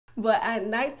But at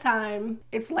nighttime,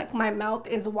 it's like my mouth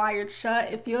is wired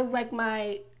shut. It feels like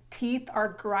my teeth are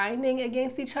grinding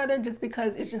against each other just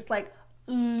because it's just like,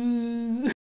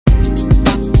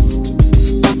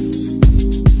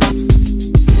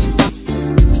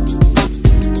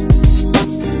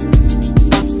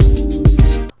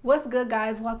 What's good,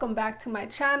 guys? Welcome back to my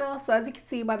channel. So as you can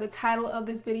see by the title of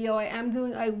this video, I am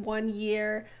doing a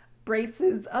 1-year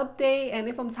braces update, and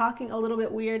if I'm talking a little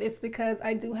bit weird, it's because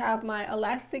I do have my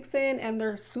elastics in and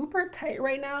they're super tight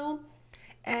right now,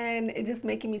 and it's just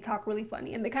making me talk really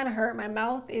funny and they kind of hurt. My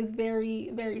mouth is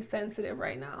very sensitive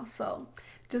right now, so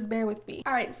just bear with me.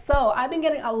 All right, so I've been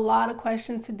getting a lot of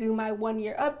questions to do my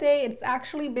 1-year update. It's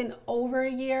actually been over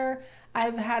a year.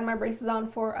 I've had my braces on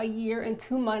for a year and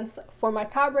 2 months for my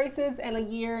top braces and a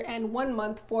year and 1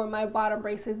 month for my bottom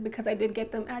braces, because I did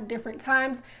get them at different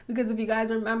times. Because if you guys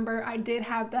remember, I did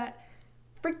have that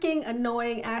freaking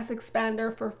annoying ass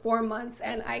expander for 4 months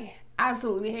and I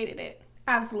absolutely hated it.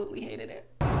 Absolutely hated it.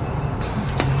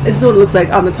 This is what it looks like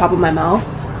on the top of my mouth.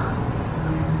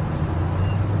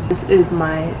 This is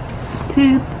my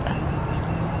tooth.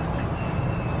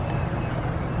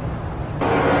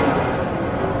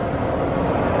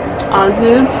 Honestly,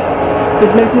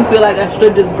 this makes me feel like I should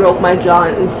have just broke my jaw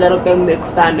instead of getting the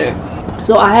expander.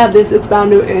 So I have this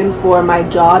expander in for my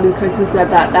jaw because he said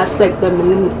that that's like the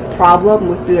main problem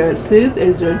with your tooth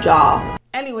is your jaw.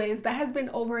 Anyways, that has been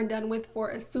over and done with for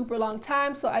a super long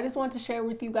time, so I just want to share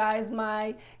with you guys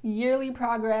my yearly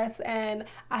progress. And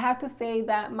I have to say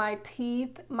that my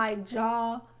teeth, my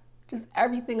jaw, just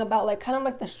everything about like kind of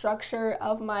like the structure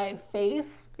of my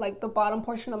face, like the bottom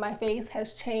portion of my face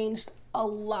has changed a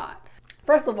lot.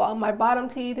 First of all, my bottom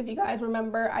teeth, if you guys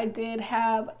remember, I did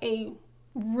have a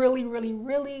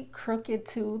really crooked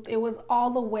tooth. It was all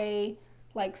the way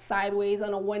like sideways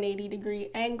on a 180-degree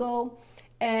angle,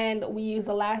 and we use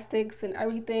elastics and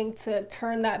everything to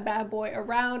turn that bad boy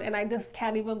around, and I just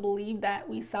can't even believe that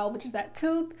we salvaged that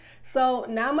tooth. So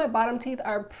now my bottom teeth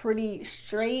are pretty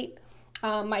straight.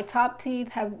 My top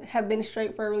teeth have been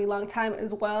straight for a really long time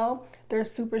as well. They're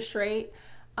super straight.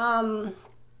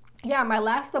 Yeah, my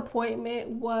last appointment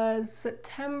was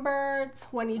September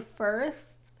 21st.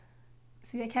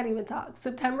 See, I can't even talk.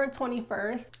 September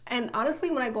 21st. And honestly,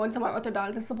 when I go into my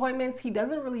orthodontist appointments, he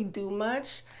doesn't really do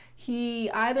much. He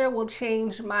either will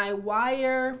change my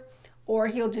wire or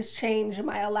he'll just change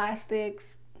my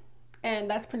elastics, and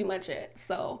that's pretty much it.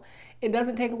 So it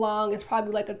doesn't take long. It's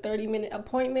probably like a 30-minute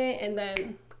appointment and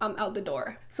then I'm out the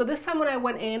door. So this time when I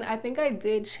went in, I think I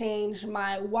did change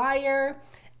my wire,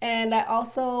 and I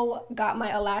also got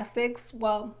my elastics.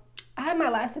 Well, I had my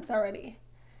elastics already.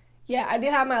 Yeah, I did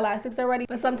have my elastics already,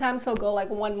 but sometimes he'll go like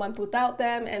 1 month without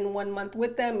them and 1 month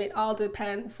with them. It all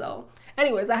depends. So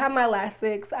anyways, I have my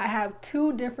elastics. I have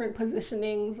 2 different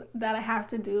positionings that I have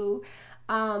to do.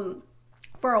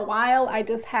 For a while, I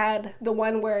just had the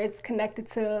one where it's connected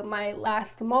to my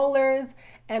last molars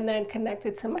and then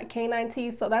connected to my canine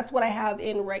teeth. So that's what I have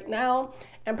in right now.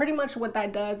 And pretty much what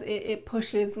that does, it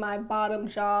pushes my bottom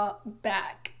jaw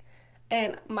back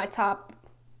and my top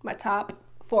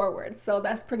forward. So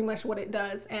that's pretty much what it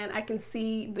does, and I can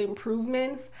see the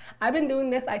improvements. I've been doing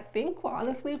this, I think, well,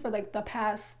 honestly, for like the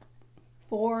past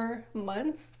 4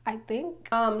 months, I think.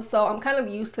 So I'm kind of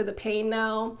used to the pain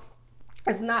now.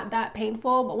 It's not that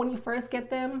painful, but when you first get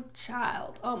them,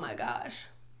 child, oh my gosh.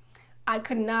 I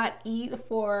could not eat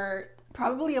for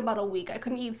probably about a week. I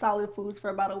couldn't eat solid foods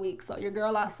for about a week, so your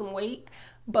girl lost some weight.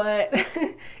 But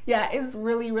yeah, it's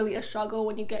really a struggle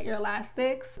when you get your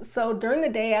elastics. So during the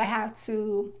day, I have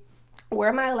to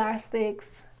wear my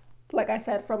elastics, like I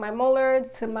said, from my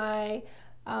molars to my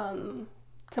canine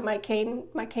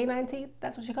teeth.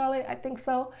 That's what you call it, I think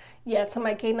so. Yeah, to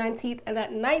my canine teeth. And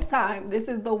at nighttime, this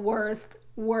is the worst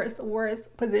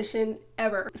position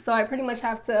ever. So I pretty much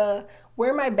have to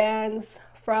wear my bands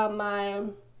from my,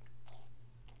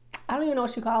 I don't even know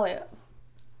what you call it.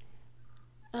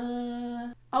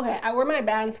 Okay, I wear my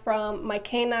bands from my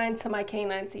canine to my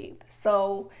canine teeth.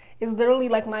 So it's literally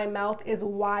like my mouth is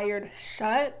wired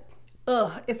shut.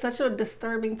 Ugh, it's such a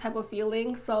disturbing type of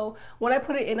feeling. So when I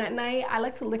put it in at night, I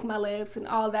like to lick my lips and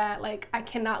all that. Like, I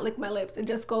cannot lick my lips. It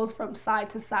just goes from side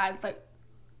to side. It's like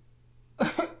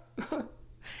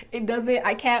it doesn't,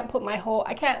 I can't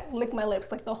lick my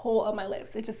lips, like the whole of my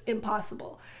lips. It's just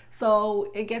impossible.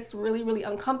 So it gets really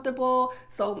uncomfortable.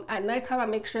 So at nighttime, I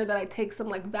make sure that I take some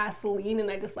like Vaseline and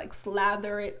I just like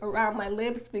slather it around my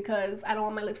lips because I don't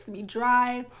want my lips to be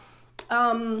dry.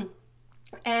 And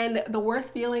the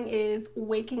worst feeling is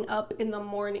waking up in the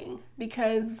morning,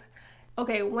 because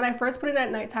okay, when I first put it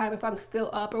at nighttime, if I'm still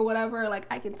up or whatever, like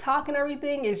I can talk and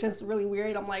everything, it's just really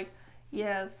weird. I'm like,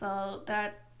 yeah, so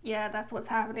that Yeah, that's what's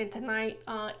happening tonight.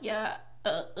 Yeah.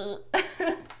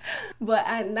 But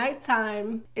at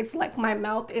nighttime, it's like my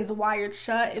mouth is wired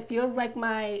shut. It feels like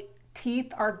my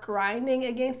teeth are grinding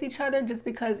against each other just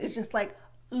because it's just like,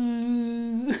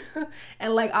 and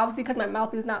like obviously because my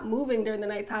mouth is not moving during the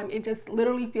nighttime, it just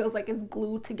literally feels like it's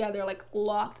glued together, like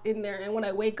locked in there. And when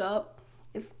I wake up,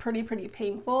 it's pretty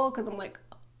painful because I'm like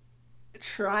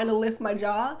trying to lift my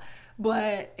jaw,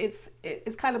 but it's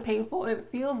kind of painful and it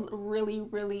feels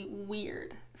really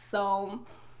weird. So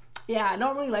yeah, I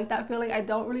don't really like that feeling. I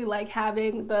don't really like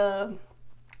having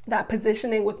that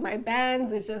positioning with my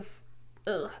bands. It's just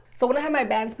ugh. So when I have my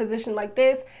bands positioned like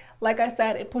this, like I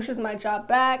said, it pushes my jaw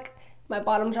back, my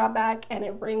bottom jaw back, and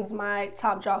it brings my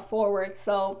top jaw forward.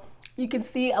 So you can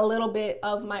see a little bit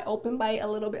of my open bite, a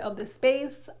little bit of the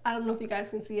space. I don't know if you guys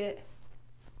can see it,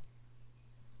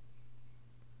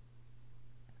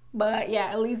 but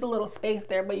yeah, it leaves a little space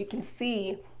there, but you can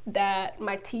see that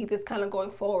my teeth is kind of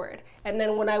going forward. And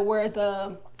then when I wear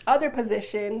the other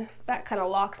position that kind of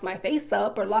locks my face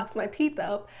up or locks my teeth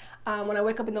up, when I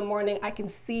wake up in the morning, I can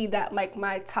see that like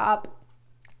my top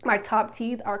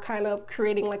teeth are kind of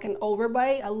creating like an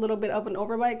overbite, a little bit of an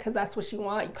overbite, because that's what you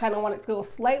want. You kind of want it to go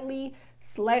slightly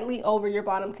over your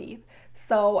bottom teeth.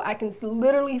 So I can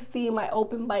literally see my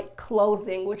open bite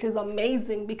closing, which is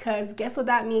amazing because guess what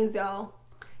that means, y'all?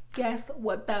 Guess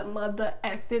what that mother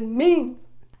effing means?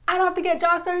 I don't have to get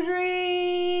jaw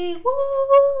surgery.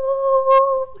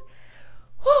 Woo!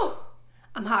 Woo!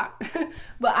 I'm hot.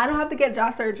 But I don't have to get jaw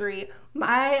surgery.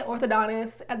 My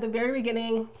orthodontist at the very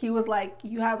beginning, he was like,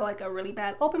 you have like a really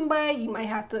bad open bite, you might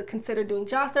have to consider doing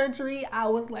jaw surgery. I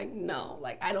was like, no,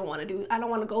 like I don't want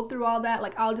to go through all that.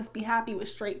 Like I'll just be happy with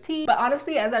straight teeth. But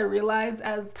honestly, as I realized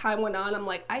as time went on, I'm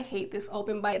like, I hate this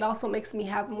open bite. It also makes me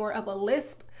have more of a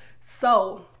lisp.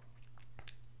 So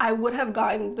I would have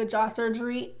gotten the jaw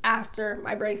surgery after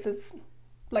my braces.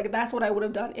 Like that's what I would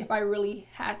have done if I really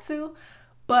had to.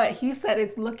 But he said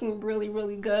it's looking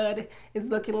really good. It's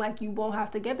looking like you won't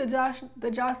have to get the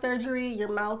jaw surgery. Your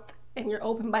mouth and your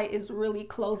open bite is really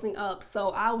closing up. So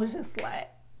I was just like,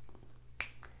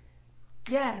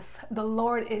 yes, the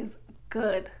Lord is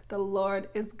good. The Lord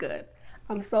is good.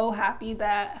 I'm so happy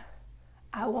that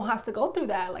I won't have to go through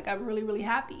that. Like I'm really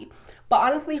happy. But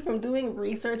honestly, from doing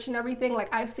research and everything,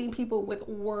 like I've seen people with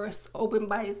worse open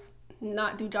bites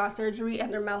not do jaw surgery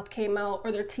and their mouth came out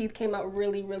or their teeth came out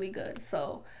really good.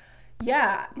 So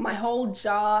yeah, my whole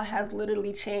jaw has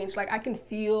literally changed. Like I can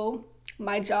feel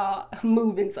my jaw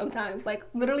moving sometimes. Like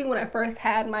literally when I first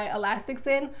had my elastics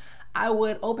in, I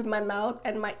would open my mouth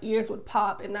and my ears would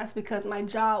pop, and that's because my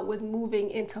jaw was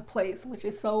moving into place, which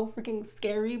is so freaking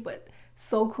scary but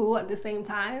so cool at the same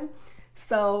time.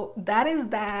 So that is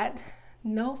that.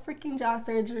 No freaking jaw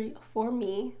surgery for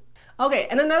me. Okay,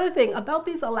 and another thing about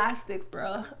these elastics,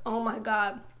 bruh. Oh my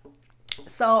god.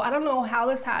 So I don't know how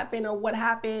this happened or what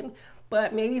happened,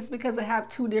 but maybe it's because I have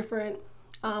two different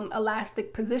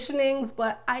elastic positionings,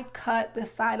 but I cut the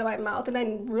side of my mouth, and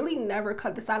I really never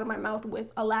cut the side of my mouth with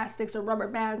elastics or rubber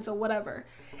bands or whatever.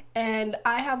 And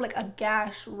I have like a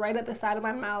gash right at the side of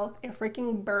my mouth. It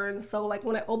freaking burns. So like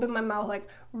when I open my mouth like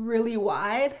really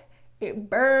wide, it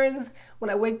burns. When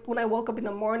I woke up in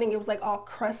the morning, it was like all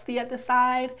crusty at the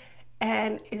side,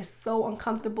 and it's so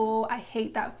uncomfortable. I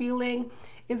hate that feeling.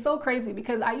 It's so crazy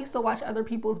because I used to watch other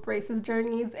people's braces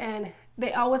journeys, and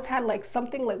they always had like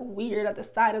something like weird at the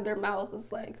side of their mouth.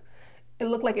 It's like it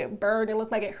looked like it burned, it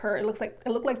looked like it hurt, it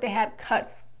looked like they had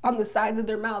cuts on the sides of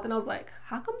their mouth, and I was like,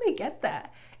 how come they get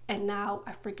that? And now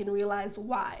I freaking realize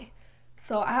why.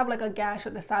 So I have like a gash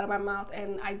at the side of my mouth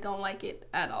and I don't like it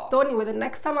at all. So anyway, the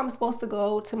next time I'm supposed to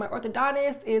go to my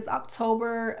orthodontist is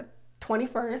October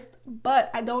 21st,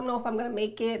 but I don't know if I'm gonna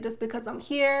make it just because I'm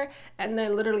here, and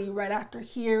then literally right after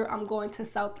here I'm going to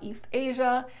Southeast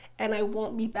Asia, and I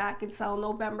won't be back until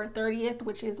November 30th,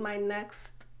 which is my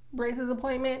next braces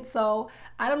appointment. So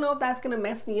I don't know if that's gonna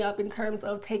mess me up in terms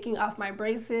of taking off my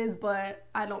braces, but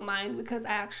I don't mind because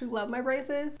I actually love my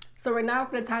braces. So right now,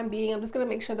 for the time being, I'm just gonna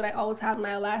make sure that I always have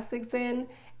my elastics in,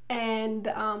 and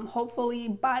hopefully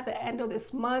by the end of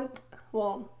this month,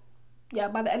 well, yeah,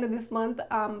 by the end of this month,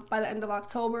 by the end of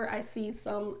October, I see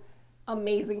some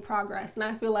amazing progress, and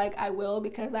I feel like I will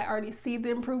because I already see the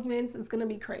improvements. It's gonna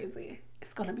be crazy.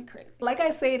 It's gonna be crazy. Like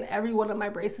I say in every one of my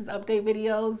braces update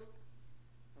videos,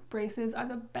 braces are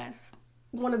the best,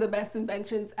 one of the best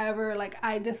inventions ever. Like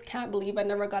I just can't believe I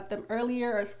never got them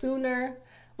earlier or sooner.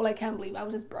 Well, I can't believe I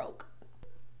was just broke.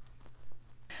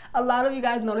 A lot of you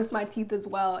guys notice my teeth as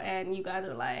well, and you guys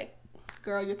are like,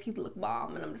 girl, your teeth look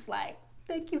bomb, and I'm just like,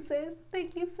 thank you sis,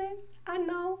 thank you sis, I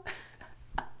know.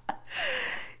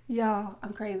 Y'all,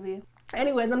 I'm crazy.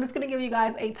 Anyways, I'm just gonna give you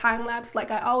guys a time lapse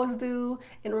like I always do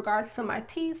in regards to my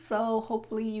teeth. So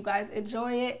hopefully you guys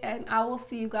enjoy it, and I will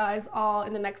see you guys all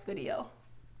in the next video.